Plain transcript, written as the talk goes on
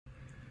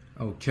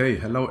Okay,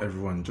 hello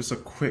everyone. Just a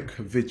quick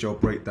video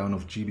breakdown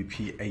of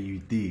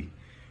GBPAUD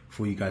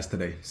for you guys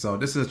today. So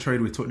this is a trade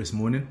we took this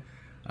morning,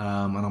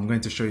 and I'm going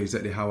to show you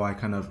exactly how I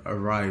kind of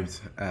arrived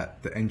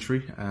at the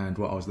entry and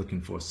what I was looking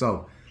for.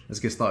 So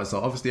let's get started.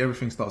 So obviously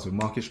everything starts with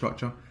market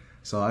structure.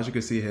 So as you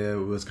can see here,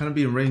 it was kind of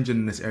been ranging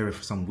in this area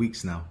for some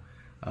weeks now.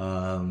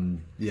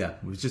 Yeah,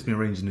 we've just been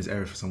ranging in this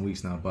area for some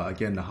weeks now. But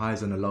again, the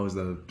highs and the lows,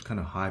 the kind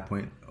of high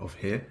point of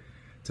here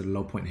to the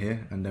low point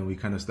here, and then we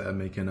kind of started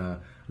making a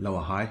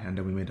lower high, and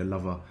then we made a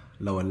lower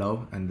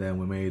low, and then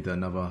we made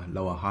another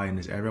lower high in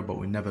this area, but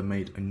we never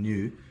made a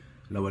new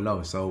lower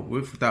low. So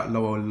with that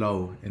lower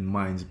low in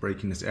mind,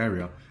 breaking this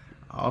area,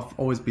 I've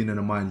always been in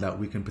the mind that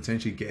we can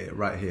potentially get it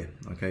right here.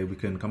 Okay, we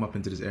can come up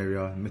into this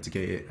area,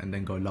 mitigate it, and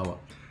then go lower.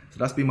 So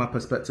that's been my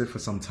perspective for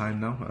some time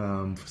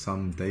now, for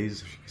some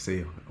days, if you could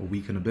say a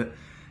week and a bit.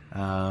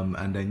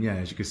 And then yeah,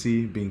 as you can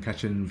see, been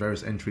catching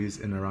various entries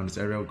in and around this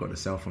area. We've got the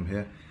sell from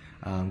here,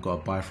 got a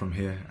buy from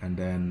here, and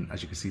then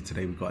as you can see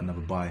today, we've got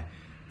another buy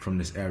from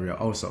this area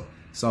also.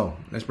 So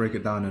let's break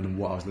it down and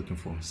what I was looking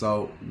for.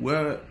 So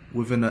we're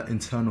within an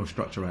internal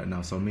structure right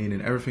now. So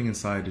meaning everything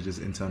inside is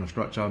just internal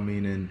structure,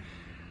 meaning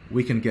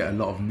we can get a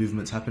lot of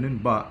movements happening,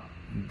 but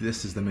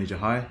this is the major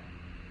high,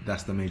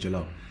 that's the major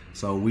low.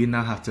 So we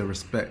now have to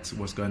respect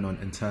what's going on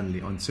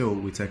internally until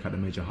we take out the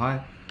major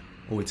high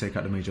or we take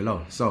out the major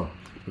low. So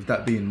with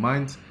that being in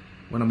mind,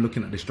 when I'm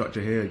looking at the structure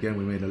here, again,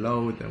 we made a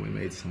low, then we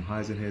made some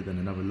highs in here, then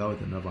another low,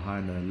 then another high,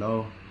 and then a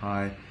low,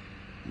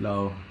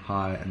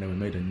 high, and then we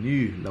made a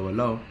new lower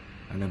low,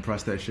 and then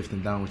price started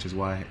shifting down, which is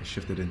why it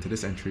shifted into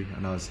this entry,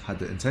 and I had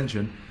the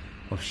intention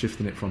of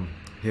shifting it from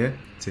here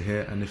to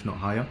here, and if not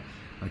higher.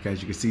 Okay,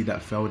 as you can see,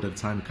 that failed at the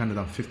time, kind of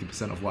done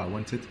 50% of what I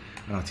wanted,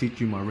 and I'll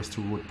teach you my risk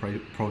to reward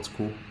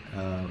protocol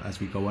as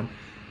we go on.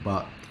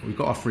 But we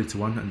got off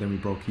 3-1, and then we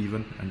broke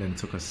even, and then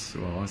took us,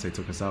 well, I won't say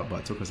took us out,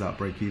 but took us out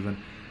break even,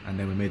 and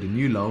then we made a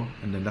new low,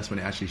 and then that's when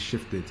it actually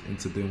shifted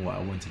into doing what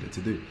I wanted it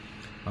to do.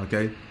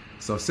 Okay,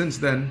 so since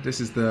then, this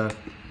is the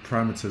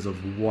parameters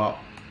of what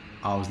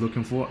I was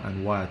looking for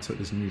and why I took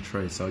this new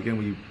trade. So again,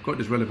 we got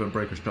this relevant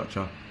breaker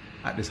structure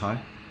at this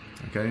high.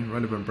 Okay,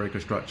 relevant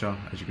breaker structure,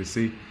 as you can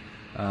see,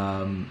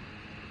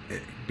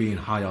 it being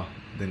higher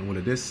than all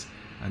of this,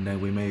 and then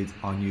we made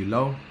our new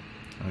low.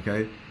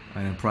 Okay,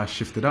 and then price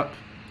shifted up.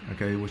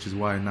 Okay, which is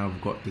why now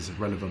we've got this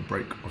relevant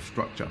break of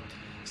structure.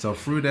 So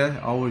through there,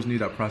 I always knew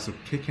that price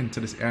would kick into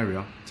this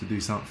area to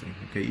do something.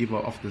 Okay, either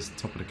off this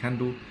top of the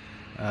candle,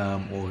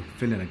 or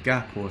fill in a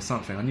gap or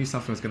something. I knew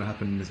something was going to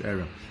happen in this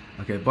area.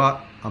 Okay,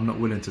 but I'm not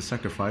willing to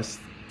sacrifice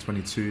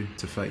 22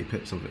 to 30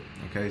 pips of it.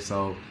 Okay,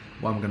 so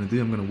what I'm going to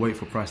do, I'm going to wait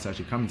for price to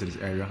actually come into this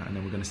area, and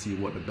then we're going to see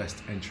what the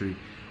best entry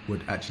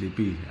would actually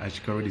be. As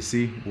you can already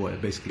see what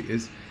it basically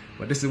is,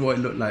 but this is what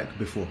it looked like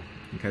before.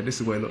 Okay,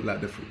 this is what it looked like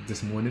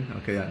this morning.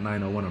 Okay, at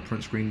 9:01 I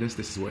print screen this.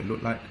 This is what it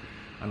looked like,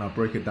 and I'll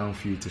break it down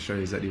for you to show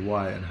you exactly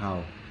why and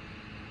how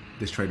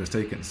this trade was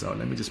taken. So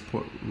let me just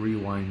put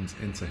rewind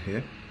into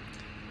here,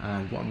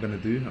 and what I'm going to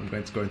do, I'm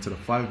going to go into the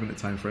 5-minute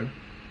time frame.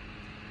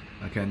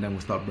 Okay, and then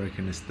we'll start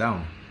breaking this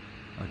down.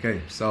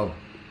 Okay, so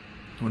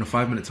on the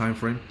 5-minute time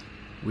frame,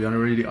 we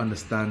already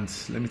understand.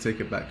 Let me take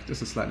it back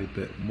just a slightly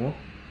bit more.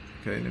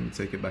 Okay, let me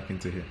take it back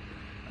into here,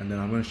 and then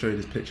I'm going to show you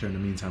this picture in the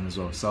meantime as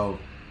well. So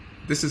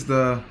this is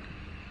the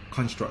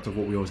construct of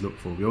what we always look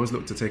for. We always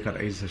look to take out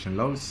the 80 session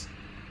lows.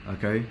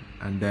 Okay,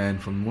 and then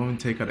from when we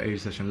take out the 80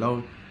 session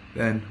low,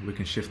 then we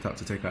can shift up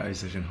to take out 80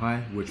 session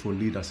high, which will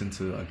lead us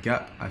into a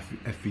gap,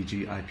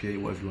 FVG,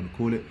 IPA, whatever you want to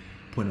call it,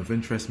 point of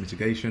interest,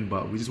 mitigation.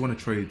 But we just want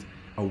to trade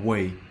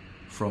away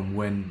from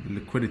when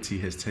liquidity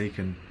has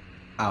taken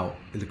out,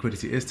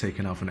 liquidity is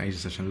taken out from the 80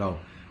 session low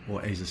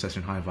or 80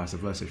 session high, vice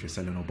versa. If you're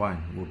selling or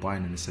buying, we're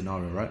buying in this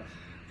scenario, right?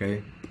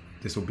 Okay,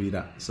 this will be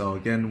that. So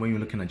again, when you're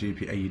looking at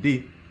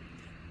GBPAUD,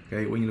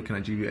 okay, when you're looking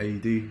at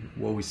GBPAUD,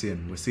 what are we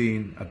seeing? We're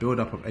seeing a build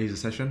up of Asia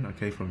session,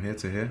 okay, from here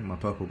to here. My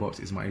purple box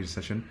is my Asia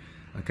session.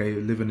 Okay,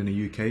 living in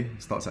the UK,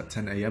 starts at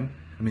 10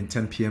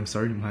 p.m,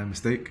 sorry, my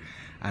mistake,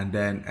 and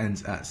then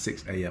ends at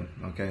 6 a.m,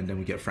 okay, and then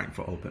we get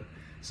Frankfurt open.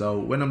 So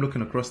when I'm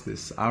looking across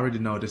this, I already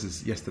know this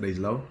is yesterday's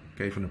low,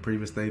 okay, from the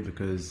previous day,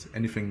 because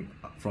anything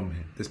from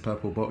this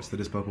purple box to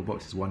this purple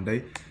box is one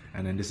day,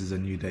 and then this is a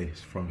new day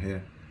from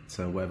here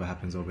to whatever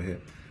happens over here.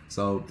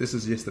 So this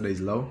is yesterday's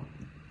low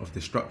of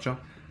the structure.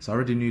 So I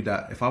already knew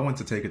that if I want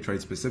to take a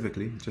trade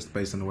specifically, just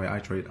based on the way I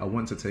trade, I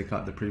want to take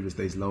out the previous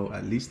day's low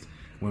at least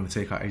when we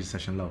take out Asia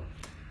session low.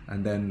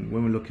 And then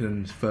when we're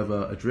looking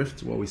further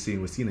adrift, what we're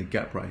seeing a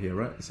gap right here,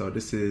 right? So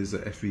this is a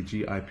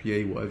FVG,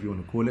 IPA, whatever you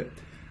want to call it.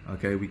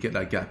 Okay, we get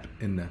that gap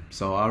in there.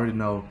 So I already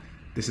know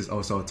this is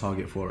also a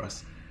target for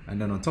us.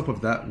 And then on top of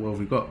that, what have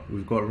we got?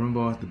 We've got,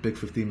 remember the big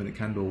 15-minute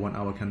candle, 1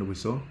 hour candle we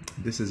saw?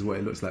 This is what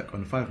it looks like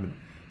on the 5-minute.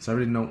 So I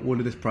already know all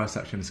of this price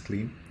action is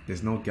clean.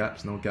 There's no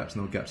gaps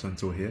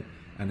until here.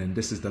 And then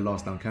this is the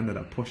last down candle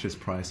that pushes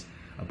price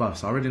above.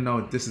 So I already know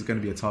this is going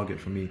to be a target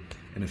for me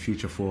in the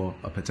future for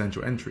a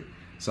potential entry.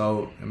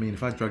 So, I mean,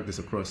 if I drag this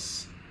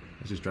across,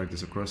 let's just drag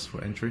this across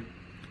for entry.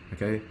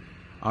 Okay,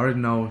 I already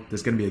know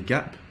there's going to be a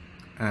gap,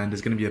 and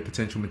there's going to be a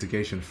potential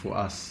mitigation for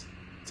us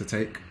to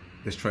take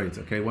this trade.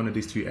 Okay, one of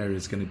these two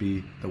areas is going to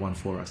be the one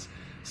for us.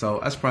 So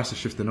as price is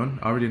shifting on,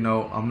 I already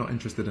know I'm not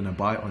interested in a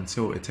buy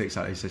until it takes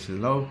out a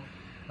session low,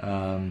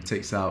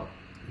 takes out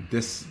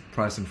this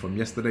pricing from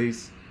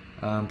yesterday's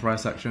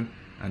price action,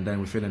 and then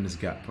we fill in this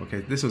gap. Okay,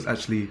 this was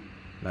actually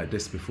like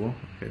this before.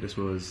 Okay, this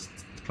was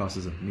classed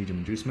as a medium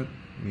inducement,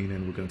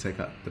 meaning we're going to take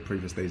out the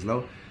previous day's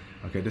low.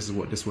 Okay, this is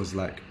what this was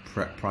like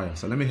prior.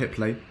 So let me hit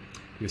play.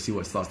 You'll see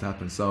what starts to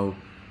happen. So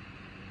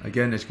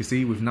again, as you can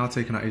see, we've now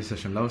taken out a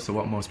session low. So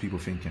what most people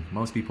thinking?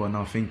 Most people are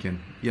now thinking,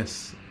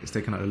 yes, it's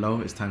taken out the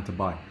low, it's time to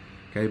buy.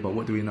 Okay, but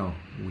what do we know?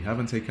 We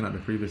haven't taken out the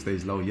previous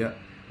day's low yet.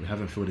 We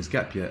haven't filled this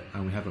gap yet,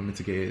 and we haven't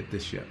mitigated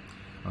this yet.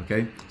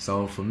 Okay,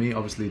 so for me,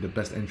 obviously the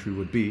best entry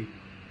would be,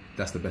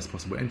 that's the best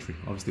possible entry.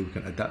 Obviously we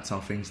can adapt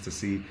our things to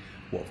see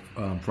what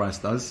price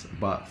does,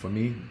 but for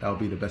me, that would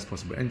be the best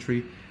possible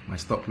entry. My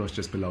stop loss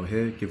just below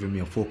here, giving me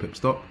a 4-pip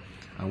stop.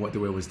 And what do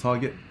we always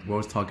target? We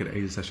always target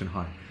a session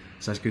high.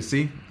 So as you can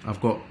see,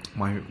 I've got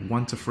my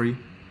 1 to 3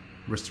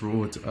 risk to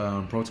reward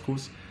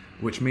protocols,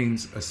 which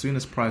means as soon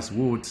as price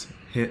would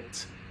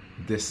hit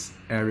this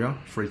area,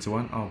 3 to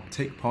 1, I'll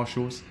take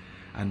partials,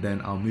 and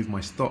then I'll move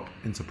my stop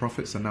into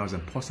profit. So now it's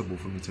impossible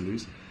for me to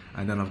lose.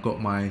 And then I've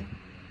got my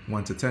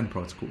 1 to 10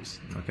 protocols.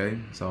 Okay,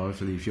 so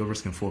hopefully if you're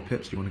risking 4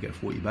 pips, you want to get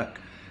 40 back.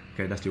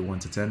 Okay, that's your 1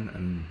 to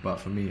 10. But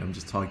for me, I'm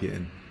just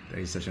targeting the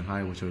A session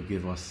high, which will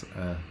give us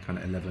kind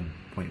of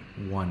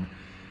 11.1,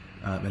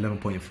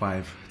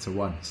 11.5 to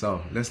 1.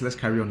 So let's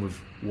carry on with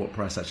what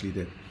price actually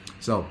did.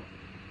 So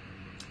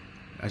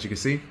as you can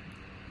see,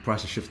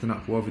 price is shifting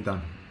up. What have we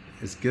done?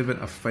 It's given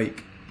a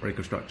fake break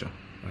of structure.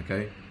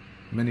 Okay,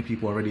 many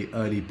people are already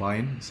early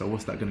buying. So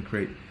what's that going to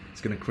create?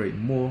 It's going to create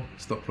more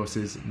stop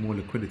losses, more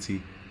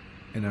liquidity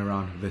in and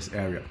around this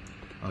area.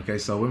 Okay,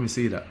 so when we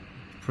see that,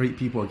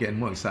 people are getting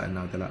more excited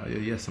now. They're like,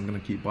 yes, I'm going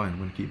to keep buying. I'm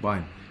going to keep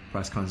buying.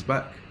 Price comes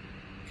back.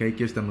 Okay,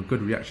 gives them a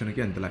good reaction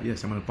again. They're like,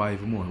 yes, I'm going to buy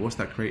even more. What's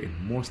that creating?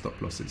 More stop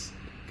losses.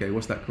 Okay,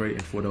 what's that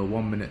creating for the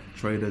 1 minute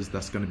traders?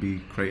 That's going to be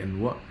creating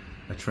what?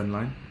 A trend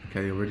line.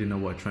 Okay, you already know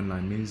what a trend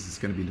line means. It's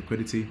going to be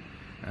liquidity,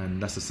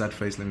 and that's a sad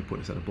face. Let me put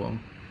this at the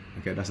bottom.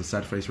 Okay, that's a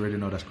sad face. You already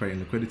know that's creating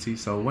liquidity.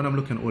 So when I'm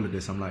looking at all of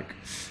this, I'm like,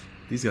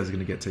 these guys are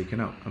going to get taken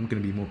out. I'm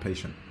going to be more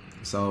patient.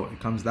 So it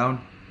comes down.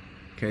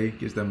 Okay,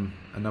 gives them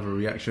another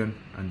reaction,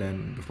 and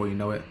then before you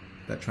know it,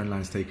 that trend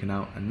line is taken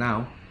out, and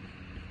now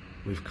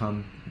we've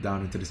come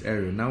down into this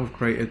area. Now we've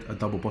created a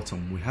double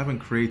bottom. We haven't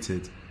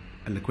created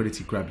a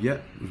liquidity grab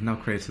yet. We've now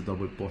created a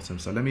double bottom.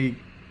 So let me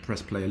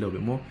press play a little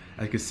bit more.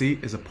 As you can see,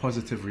 it's a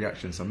positive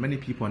reaction. So many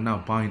people are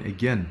now buying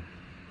again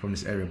from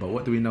this area. But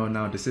what do we know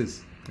now this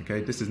is?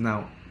 Okay, this is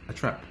now a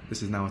trap.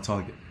 This is now a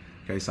target.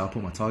 Okay, so I'll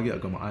put my target.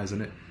 I've got my eyes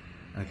on it.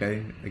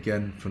 Okay,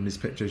 again, from these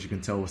pictures, you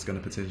can tell what's going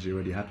to potentially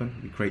already happen.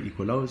 We create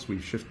equal lows,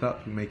 we shift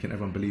up, we're making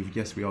everyone believe,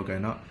 yes, we are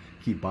going up.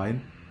 Keep buying,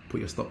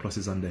 put your stop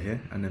losses under here,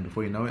 and then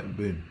before you know it,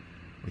 boom,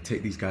 we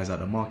take these guys out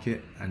of the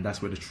market, and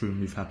that's where the true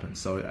move happens.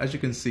 So as you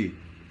can see,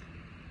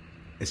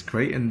 it's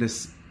creating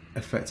this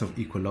effect of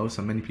equal lows,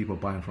 so many people are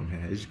buying from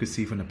here. As you can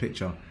see from the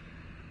picture,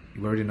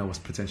 you already know what's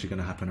potentially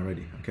going to happen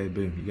already. Okay,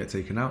 boom, you get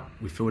taken out,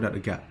 we filled out the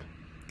gap.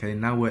 Okay,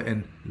 now we're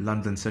in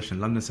London session.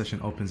 London session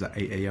opens at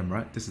 8 AM,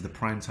 right? This is the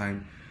prime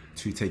time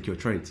to take your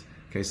trades.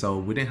 Okay, so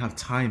we didn't have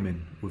timing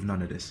with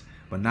none of this,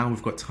 but now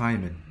we've got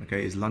timing.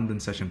 Okay, it's London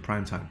session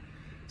prime time.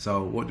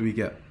 So what do we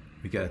get?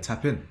 We get a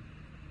tap in.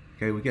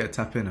 Okay, we get a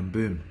tap in, and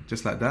boom,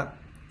 just like that,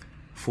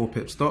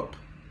 4-pip stop,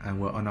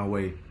 and we're on our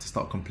way to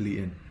start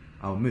completing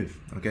our move.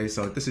 Okay,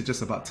 so this is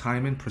just about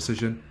timing,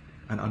 precision,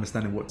 and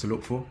understanding what to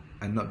look for,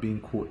 and not being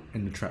caught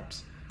in the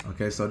traps.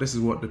 Okay, so this is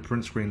what the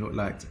print screen looked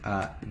like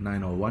at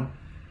 9:01.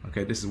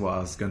 Okay, this is what I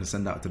was going to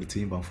send out to the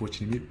team, but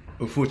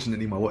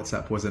unfortunately my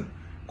WhatsApp wasn't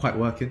quite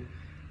working.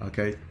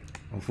 Okay,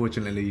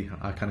 unfortunately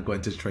I kind of got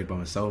into this trade by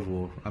myself,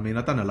 or I mean,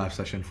 I've done a live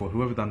session for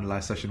whoever done the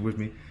live session with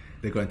me.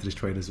 They got into this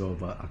trade as well,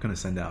 but I couldn't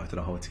send it out to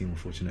the whole team,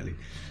 unfortunately.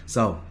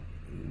 So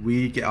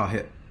we get our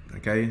hit.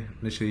 Okay,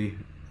 literally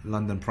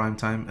London prime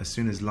time. As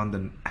soon as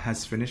London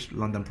has finished,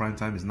 London prime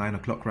time is 9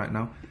 o'clock right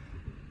now.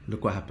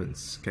 Look what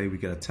happens. Okay, we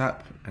get a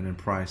tap, and then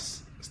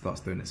price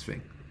starts doing its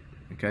thing.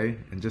 Okay,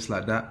 and just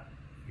like that,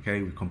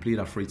 okay, we complete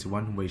our 3 to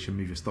 1, where you should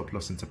move your stop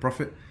loss into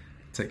profit,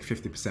 take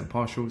 50%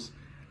 partials.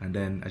 And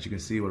then as you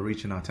can see, we're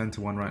reaching our 10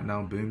 to 1 right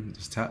now. Boom,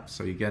 just tap.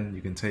 So again,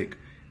 you can take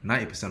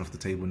 90% off the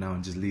table now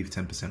and just leave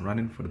 10%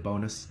 running for the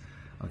bonus.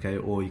 Okay,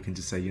 or you can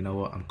just say, you know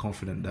what, I'm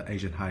confident that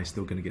Asian high is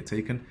still going to get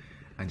taken,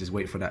 and just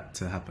wait for that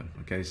to happen.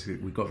 Okay, so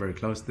we got very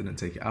close, didn't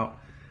take it out.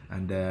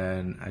 And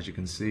then as you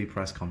can see,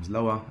 price comes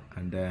lower,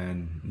 and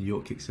then New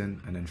York kicks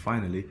in, and then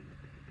finally,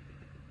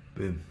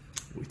 boom,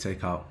 we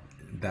take out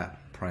that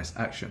price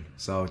action.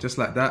 So just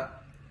like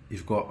that,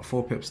 you've got a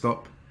 4-pip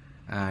stop,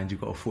 and you've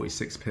got a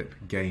 46-pip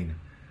gain.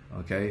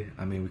 Okay,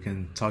 I mean, we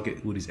can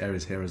target all these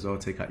areas here as well,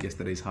 take out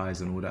yesterday's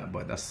highs and all that,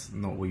 but that's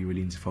not what you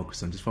really need to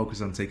focus on. Just focus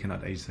on taking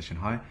out the Asia session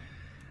high,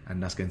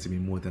 and that's going to be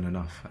more than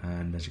enough.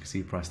 And as you can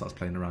see, price starts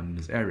playing around in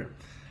this area.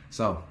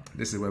 So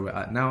this is where we're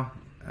at now,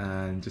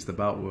 and just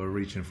about we're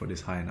reaching for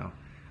this high now.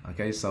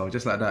 Okay, so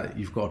just like that,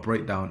 you've got a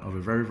breakdown of a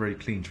very, very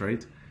clean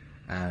trade,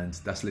 and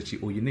that's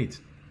literally all you need.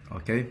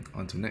 Okay,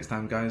 until next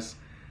time guys,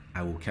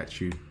 I will catch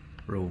you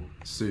real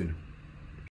soon.